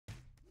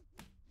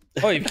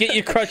Oh, you get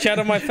your crutch out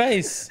of my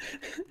face.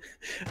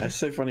 That's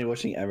so funny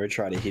watching Amber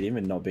try to hit him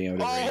and not being able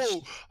to reach.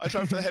 Oh, I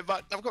tried for the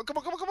headbutt. Come on, come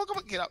on, come on, come on, come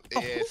on. Get up.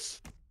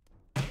 Yes.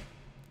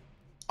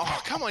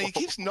 Oh, come on. He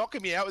keeps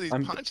knocking me out with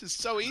his punches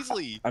so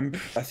easily. I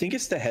think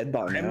it's the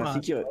headbutt, man. I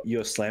think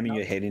you're slamming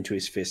your head into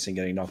his fist and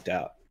getting knocked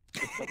out.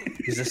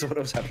 Is this what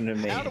was happening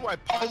to me? How do I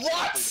punch?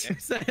 What?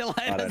 Say it later.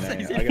 I don't know.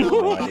 I got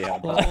no idea. Oh,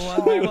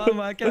 1v1,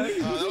 Wacko.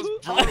 Oh, that was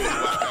brutal,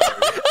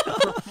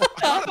 Wacko.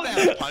 How did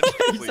that punch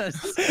me?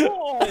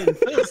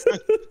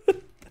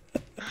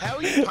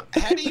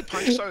 How do you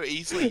punch so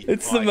easily?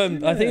 It's the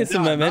I think it's the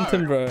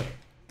momentum, bro.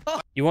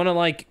 You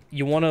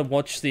wanna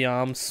watch the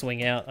arms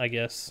swing out, I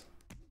guess.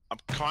 I'm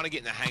kind of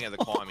getting the hang of the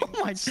climbing.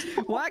 Oh my,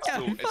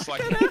 Wacko! It's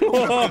like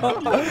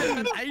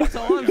 8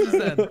 times, you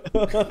said.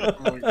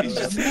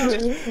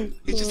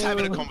 he's just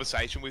having a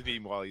conversation with me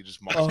while he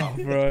just mocks Oh, up.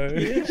 bro.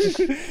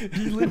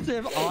 You literally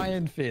have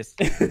iron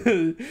fist.